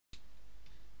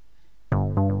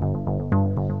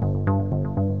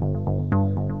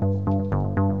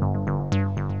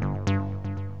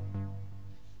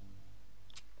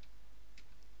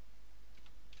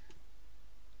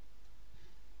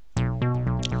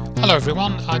Hello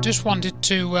everyone, I just wanted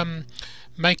to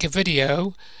make a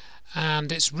video,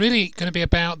 and it's really going to be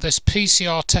about this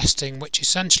PCR testing, which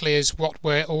essentially is what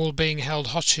we're all being held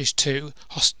hostage to.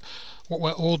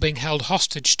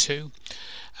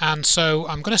 And so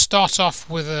I'm going to start off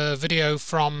with a video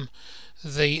from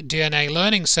the DNA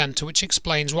Learning Centre which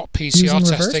explains what PCR testing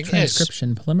is. Reverse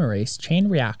transcription polymerase chain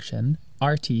reaction,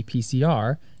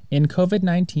 RT-PCR, in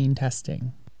COVID-19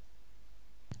 testing.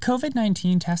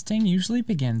 COVID-19 testing usually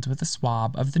begins with a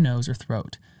swab of the nose or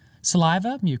throat.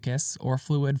 Saliva, mucus, or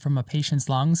fluid from a patient's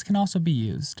lungs can also be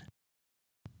used.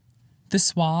 The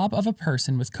swab of a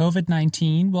person with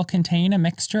COVID-19 will contain a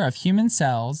mixture of human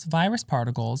cells, virus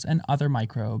particles, and other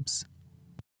microbes.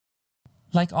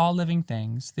 Like all living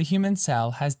things, the human cell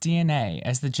has DNA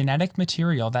as the genetic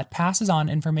material that passes on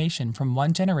information from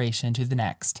one generation to the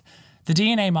next. The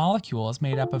DNA molecule is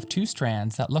made up of two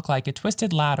strands that look like a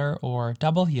twisted ladder or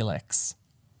double helix.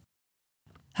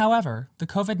 However, the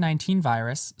COVID-19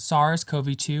 virus,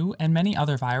 SARS-CoV-2, and many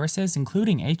other viruses,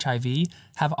 including HIV,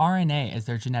 have RNA as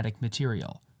their genetic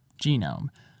material, genome.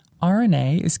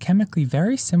 RNA is chemically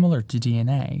very similar to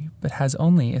DNA, but has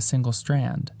only a single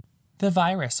strand. The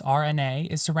virus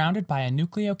RNA is surrounded by a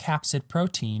nucleocapsid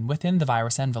protein within the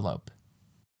virus envelope.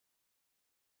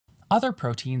 Other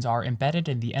proteins are embedded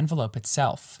in the envelope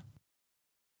itself.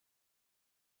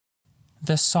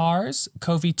 The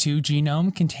SARS-CoV-2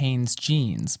 genome contains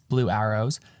genes, blue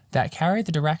arrows, that carry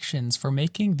the directions for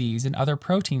making these and other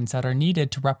proteins that are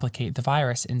needed to replicate the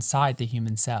virus inside the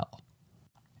human cell.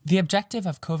 The objective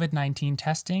of COVID-19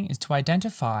 testing is to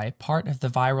identify part of the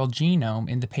viral genome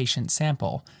in the patient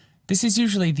sample. This is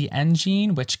usually the N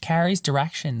gene, which carries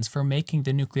directions for making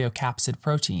the nucleocapsid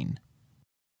protein.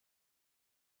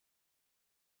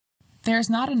 There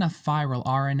is not enough viral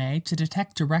RNA to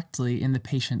detect directly in the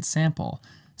patient's sample,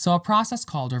 so a process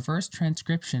called reverse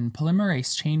transcription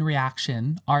polymerase chain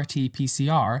reaction,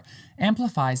 RT-PCR,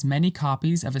 amplifies many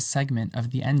copies of a segment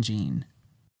of the N gene.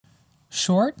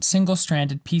 Short,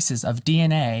 single-stranded pieces of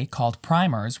DNA called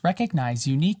primers recognize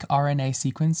unique RNA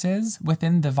sequences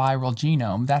within the viral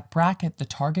genome that bracket the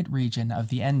target region of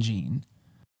the N gene.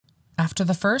 After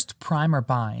the first primer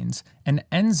binds, an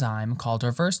enzyme called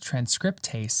reverse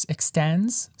transcriptase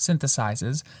extends,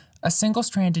 synthesizes, a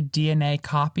single-stranded DNA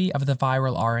copy of the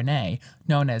viral RNA,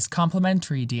 known as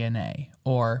complementary DNA,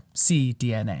 or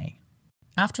cDNA.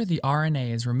 After the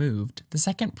RNA is removed, the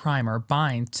second primer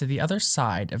binds to the other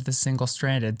side of the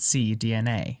single-stranded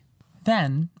cDNA.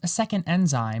 Then, a second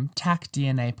enzyme,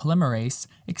 taq-DNA polymerase,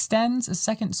 extends a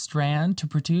second strand to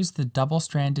produce the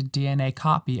double-stranded DNA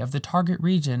copy of the target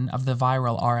region of the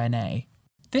viral RNA.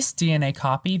 This DNA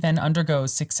copy then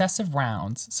undergoes successive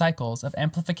cycles of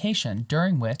amplification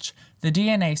during which the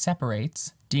DNA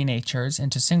separates, denatures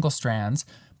into single strands,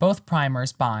 both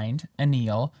primers bind,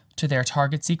 anneal, to their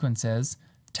target sequences,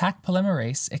 taq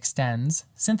polymerase extends,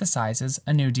 synthesizes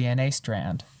a new DNA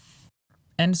strand,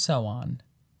 and so on.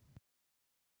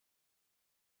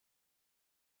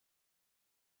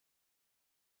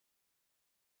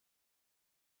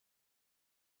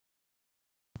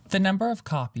 The number of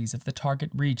copies of the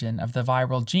target region of the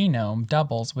viral genome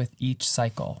doubles with each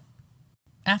cycle.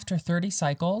 After 30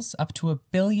 cycles, up to 1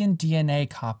 billion DNA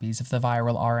copies of the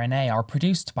viral RNA are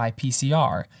produced by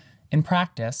PCR. In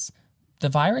practice, the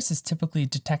virus is typically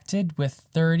detected with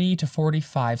 30 to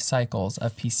 45 cycles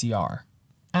of PCR.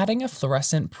 Adding a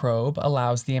fluorescent probe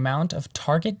allows the amount of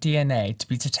target DNA to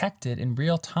be detected in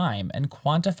real time and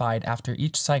quantified after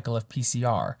each cycle of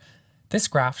PCR. This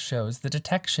graph shows the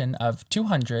detection of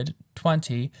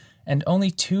 220 and only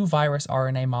 2 virus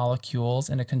RNA molecules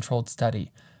in a controlled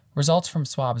study. Results from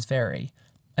swabs vary.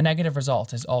 A negative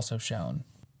result is also shown.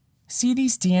 See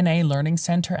these DNA Learning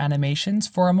Center animations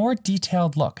for a more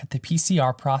detailed look at the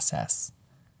PCR process.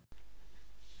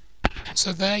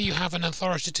 So there you have an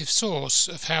authoritative source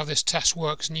of how this test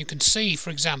works, and you can see, for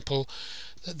example,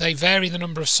 that they vary the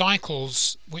number of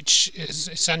cycles, which is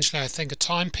essentially, I think, a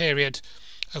time period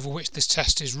over which this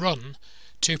test is run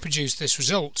to produce this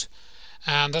result.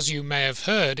 And as you may have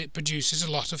heard, it produces a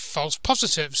lot of false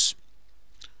positives.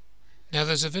 Now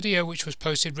there's a video which was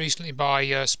posted recently by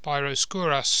Spyro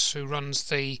Skouras, who runs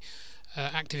the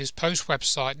Activist Post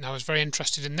website, and I was very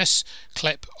interested in this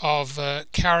clip of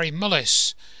Kary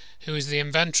Mullis, who is the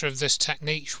inventor of this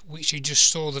technique which you just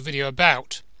saw the video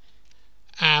about.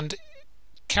 And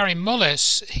Kary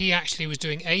Mullis, he actually was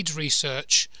doing AIDS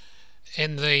research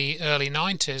in the early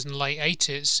 90s and late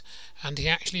 80s, and he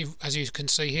actually, as you can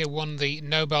see here, won the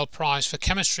Nobel Prize for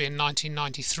Chemistry in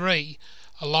 1993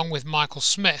 along with Michael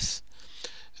Smith,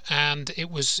 and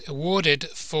it was awarded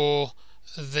for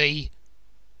the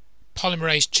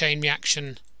polymerase chain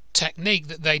reaction technique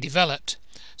that they developed.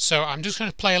 So I'm just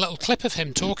going to play a little clip of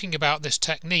him talking about this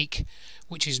technique,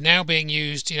 which is now being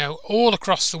used, all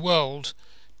across the world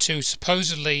to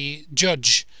supposedly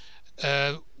judge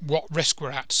what risk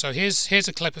we're at. So here's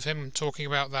a clip of him talking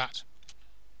about that.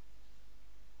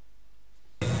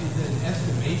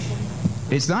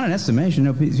 It's not an estimation.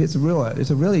 No, it's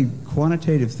a really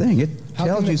quantitative thing. It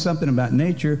tells you something about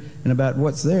nature and about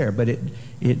what's there, but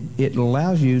it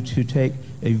allows you to take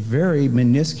a very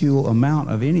minuscule amount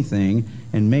of anything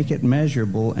and make it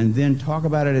measurable, and then talk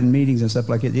about it in meetings and stuff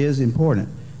like it is important.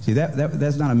 See,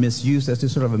 that's not a misuse. That's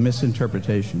just sort of a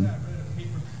misinterpretation.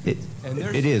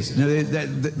 It is. No,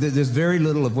 there's very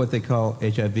little of what they call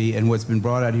HIV, and what's been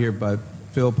brought out here by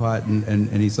Phil Pott and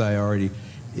Isai already.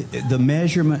 The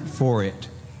measurement for it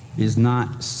is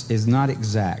not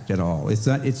exact at all.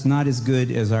 It's not as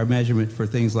good as our measurement for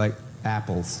things like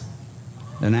apples.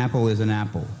 An apple is an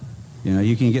apple.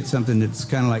 You can get something that's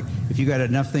kind of like, if you got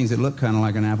enough things that look kind of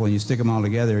like an apple and you stick them all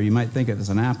together, you might think it is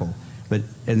an apple. But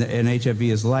and HIV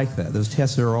is like that. Those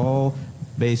tests are all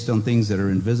based on things that are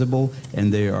invisible,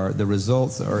 and the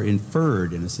results are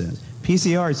inferred in a sense.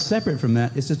 PCR is separate from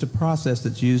that. It's just a process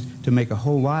that's used to make a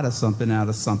whole lot of something out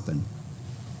of something.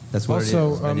 That's what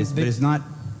also, it is. But it's not.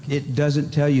 It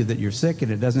doesn't tell you that you're sick,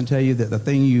 and it doesn't tell you that the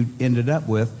thing you ended up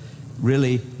with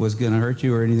really was going to hurt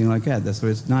you or anything like that. That's what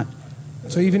it's not.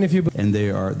 So even if you and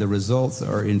the results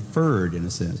are inferred in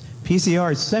a sense.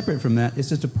 PCR is separate from that. It's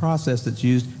just a process that's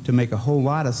used to make a whole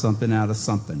lot of something out of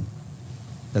something.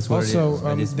 That's what also,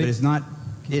 it is. But it's not.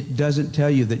 It doesn't tell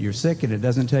you that you're sick, and it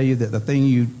doesn't tell you that the thing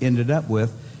you ended up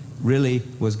with really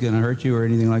was going to hurt you or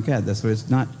anything like that. That's what it's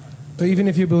not. So even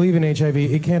if you believe in HIV,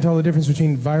 it can't tell the difference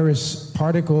between virus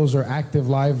particles or active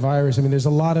live virus. I mean, there's a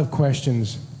lot of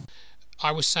questions.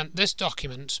 I was sent this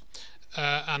document,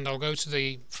 and I'll go to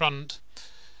the front,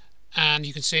 and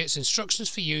you can see it's instructions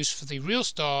for use for the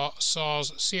RealStar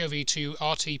SARS-CoV-2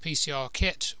 RT-PCR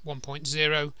kit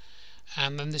 1.0,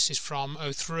 and then this is from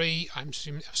 03. I'm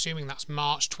assuming that's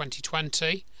March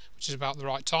 2020, which is about the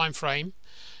right time frame.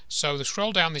 So they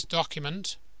scroll down this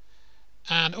document,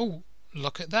 and oh,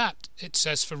 look at that, it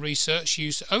says for research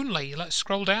use only. Let's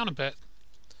scroll down a bit.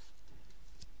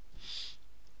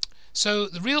 So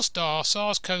the RealStar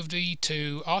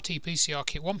SARS-CoV-2 RT-PCR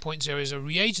kit 1.0 is a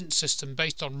reagent system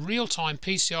based on real-time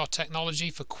PCR technology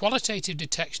for qualitative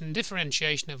detection and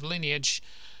differentiation of lineage,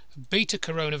 beta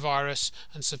coronavirus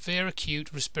and severe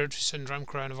acute respiratory syndrome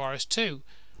coronavirus 2,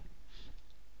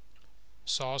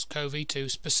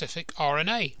 SARS-CoV-2 specific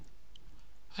RNA.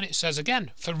 And it says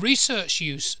again, for research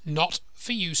use, not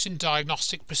for use in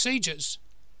diagnostic procedures.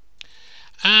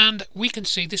 And we can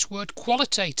see this word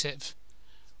qualitative,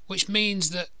 which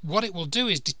means that what it will do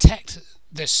is detect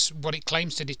this, what it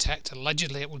claims to detect.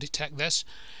 Allegedly it will detect this,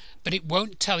 but it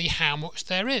won't tell you how much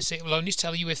there is. It will only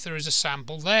tell you if there is a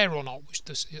sample there or not, which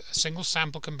a single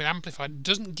sample can be amplified. It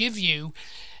doesn't give you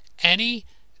any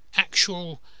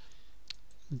actual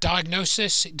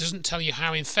diagnosis. It doesn't tell you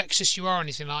how infectious you are or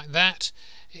anything like that.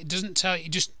 It doesn't tell you,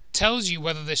 it just tells you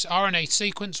whether this RNA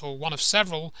sequence or one of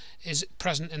several is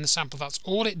present in the sample. That's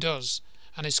all it does.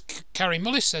 And as Kary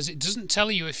Mullis says, it doesn't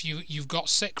tell you if you've got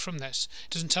sick from this. It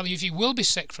doesn't tell you if you will be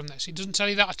sick from this. It doesn't tell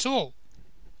you that at all.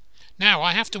 Now,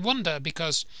 I have to wonder,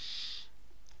 because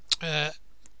a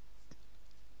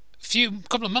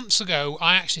couple of months ago,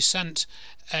 I actually sent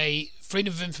a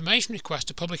Freedom of Information request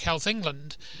to Public Health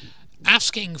England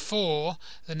asking for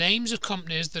the names of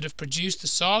companies that have produced the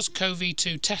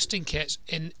SARS-CoV-2 testing kits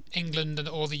in England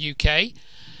or the UK,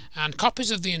 and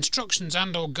copies of the instructions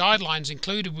and or guidelines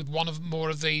included with one or more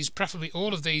of these, preferably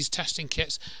all of these testing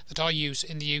kits that I use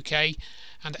in the UK,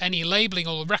 and any labelling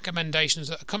or recommendations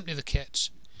that accompany the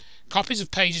kits. Copies of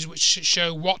pages which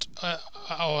show what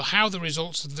or how the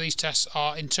results of these tests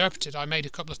are interpreted. I made a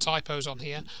couple of typos on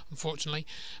here, unfortunately.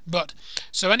 But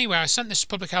so anyway, I sent this to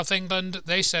Public Health England.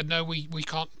 They said, no, we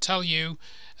can't tell you.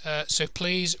 So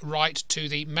please write to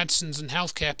the Medicines and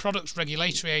Healthcare Products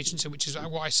Regulatory Agency, which is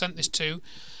what I sent this to.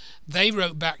 They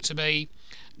wrote back to me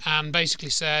and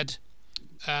basically said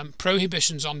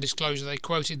prohibitions on disclosure. They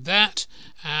quoted that,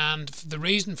 and the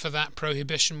reason for that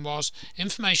prohibition was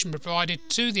information provided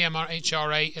to the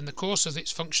MHRA in the course of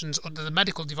its functions under the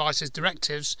Medical Devices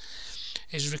Directives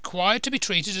is required to be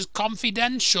treated as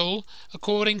confidential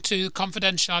according to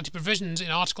confidentiality provisions in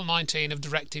Article 19 of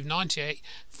Directive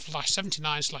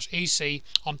 98/79/EC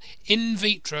on in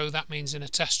vitro, that means in a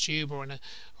test tube or in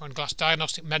glass,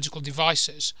 diagnostic medical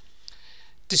devices.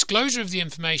 Disclosure of the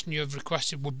information you have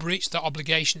requested will breach that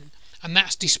obligation, and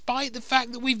that's despite the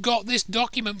fact that we've got this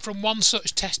document from one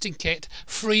such testing kit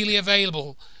freely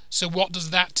available. So what does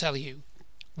that tell you?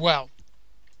 Well,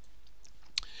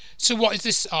 So what is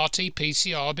this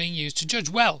RT-PCR being used to judge?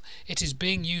 Well, it is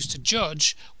being used to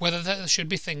judge whether there should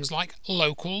be things like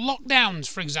local lockdowns,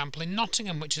 for example, in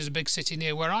Nottingham, which is a big city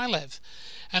near where I live.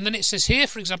 And then it says here,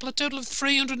 for example, a total of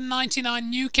 399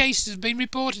 new cases have been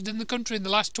reported in the country in the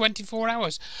last 24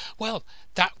 hours. Well,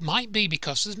 that might be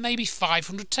because there's maybe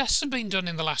 500 tests have been done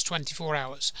in the last 24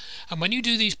 hours. And when you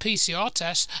do these PCR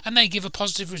tests and they give a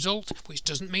positive result, which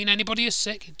doesn't mean anybody is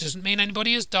sick, it doesn't mean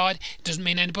anybody has died, it doesn't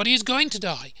mean anybody is going to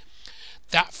die,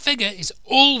 that figure is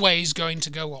always going to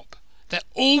go up. They're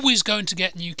always going to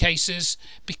get new cases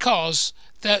because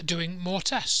they're doing more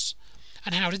tests.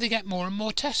 And how do they get more and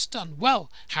more tests done?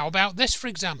 Well, how about this, for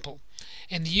example?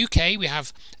 In the UK, we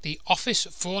have the Office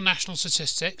for National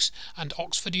Statistics and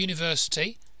Oxford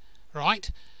University, right?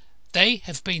 They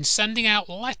have been sending out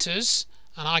letters,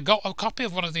 and I got a copy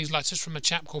of one of these letters from a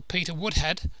chap called Peter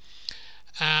Woodhead,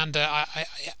 and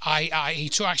he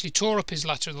actually tore up his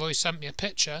letter, although he sent me a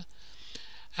picture,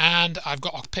 and I've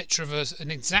got a picture of an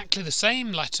exactly the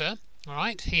same letter, all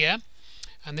right, here.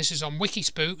 And this is on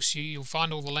Wikispooks. You'll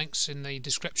find all the links in the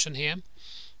description here.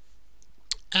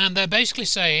 And they're basically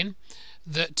saying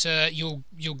that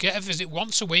you'll get a visit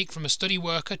once a week from a study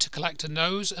worker to collect a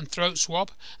nose and throat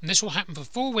swab, and this will happen for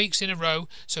 4 weeks in a row,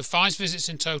 so 5 visits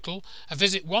in total. A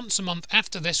visit once a month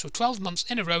after this for 12 months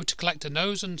in a row to collect a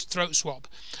nose and throat swab.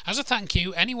 As a thank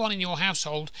you, anyone in your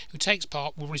household who takes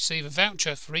part will receive a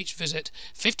voucher for each visit,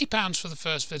 £50 for the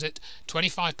first visit,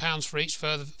 £25 for each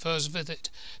first visit.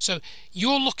 So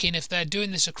you're looking, if they're doing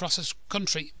this across the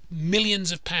country,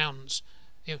 millions of pounds.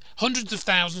 You know, hundreds of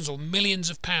thousands or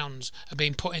millions of pounds are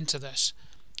being put into this,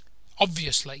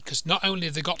 obviously, because not only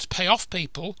have they got to pay off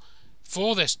people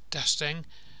for this testing,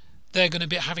 they're going to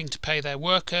be having to pay their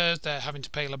workers, they're having to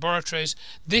pay laboratories.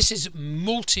 This is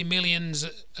multi-millions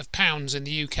of pounds in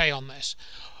the UK on this,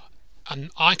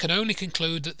 and I can only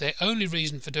conclude that the only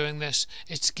reason for doing this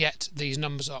is to get these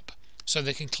numbers up, so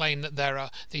they can claim that there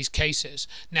are these cases.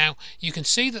 Now, you can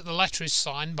see that the letter is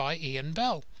signed by Ian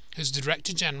Bell, who's the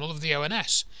Director General of the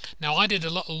ONS. Now, I did a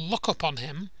little look-up on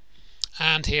him,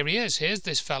 and here he is. Here's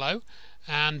this fellow,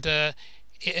 and it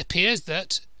appears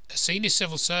that a senior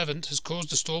civil servant has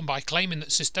caused a storm by claiming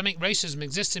that systemic racism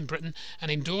exists in Britain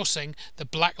and endorsing the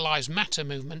Black Lives Matter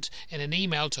movement in an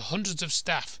email to hundreds of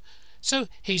staff. So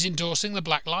he's endorsing the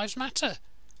Black Lives Matter.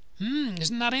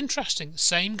 Isn't that interesting? The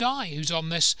same guy who's on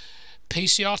this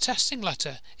PCR testing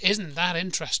letter. Isn't that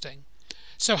interesting?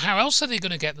 So how else are they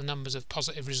going to get the numbers of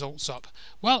positive results up?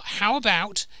 Well, how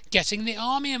about getting the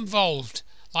army involved,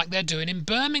 like they're doing in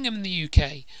Birmingham in the UK?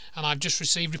 And I've just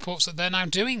received reports that they're now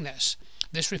doing this.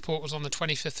 This report was on the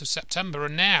 25th of September,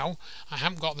 and now I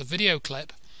haven't got the video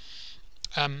clip.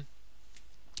 They're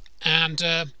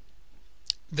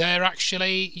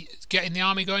actually getting the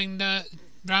army going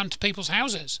round to people's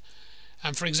houses.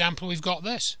 And for example, we've got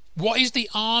this. What is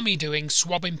the army doing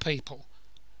swabbing people?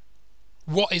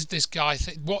 What is this guy?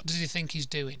 What does he think he's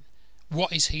doing?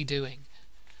 What is he doing?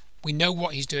 We know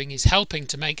what he's doing. He's helping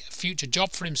to make a future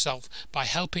job for himself by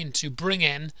helping to bring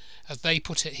in, as they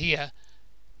put it here,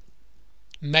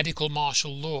 medical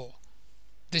martial law.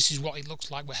 This is what it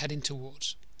looks like we're heading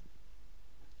towards.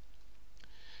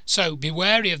 So be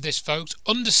wary of this, folks.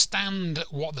 Understand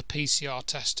what the PCR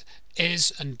test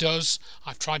is and does.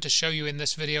 I've tried to show you in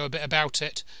this video a bit about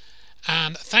it,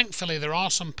 and thankfully there are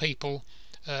some people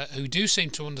who do seem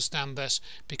to understand this,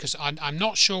 because I'm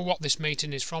not sure what this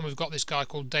meeting is from. We've got this guy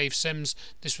called Dave Sims.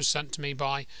 This was sent to me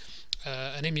by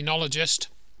an immunologist,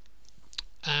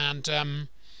 and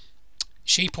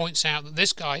she points out that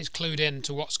this guy is clued in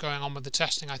to what's going on with the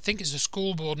testing. I think it's a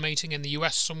school board meeting in the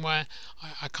US somewhere.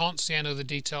 I can't see any other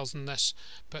details than this,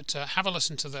 but have a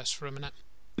listen to this for a minute.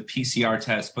 The PCR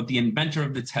test, but the inventor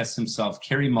of the test himself,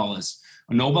 Kary Mullis,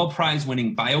 a Nobel Prize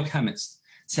winning biochemist,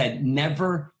 said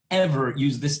never ever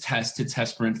use this test to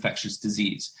test for infectious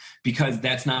disease, because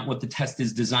that's not what the test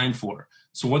is designed for.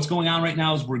 So what's going on right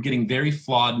now is we're getting very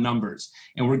flawed numbers,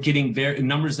 and we're getting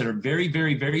numbers that are very,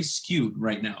 very, very skewed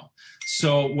right now.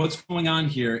 So what's going on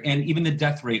here, and even the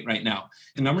death rate right now,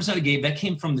 the numbers that I gave, that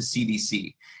came from the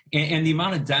CDC. And the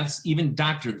amount of deaths, even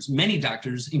doctors, many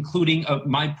doctors, including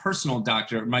my personal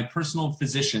doctor, my personal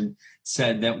physician,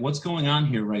 said that what's going on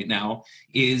here right now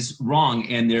is wrong.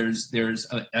 And there's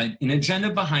an agenda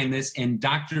behind this, and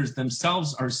doctors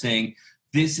themselves are saying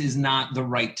this is not the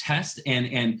right test,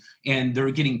 and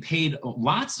they're getting paid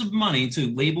lots of money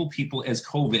to label people as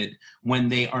COVID when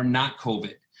they are not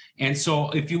COVID. And so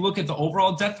if you look at the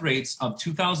overall death rates of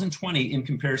 2020 in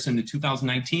comparison to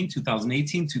 2019,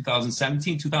 2018,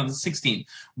 2017, 2016,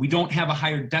 we don't have a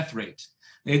higher death rate.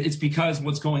 It's because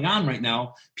what's going on right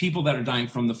now, people that are dying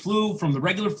from the flu, from the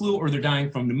regular flu, or they're dying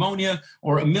from pneumonia,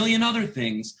 or a million other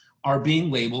things are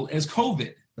being labeled as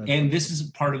COVID. And this is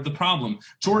part of the problem.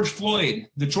 George Floyd,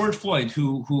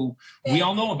 who we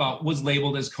all know about, was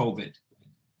labeled as COVID.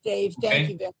 Dave, thank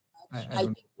you very much. I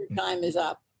think your time is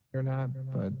up. You're not,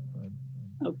 but.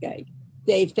 Okay.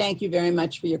 Dave, thank you very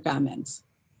much for your comments.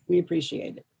 We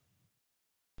appreciate it.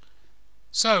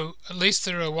 So, at least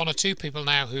there are one or two people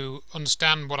now who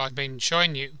understand what I've been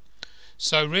showing you.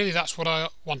 So really that's what I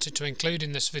wanted to include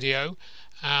in this video.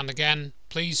 And again,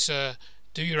 please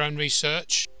do your own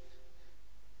research.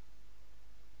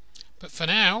 But for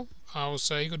now, I'll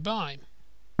say goodbye.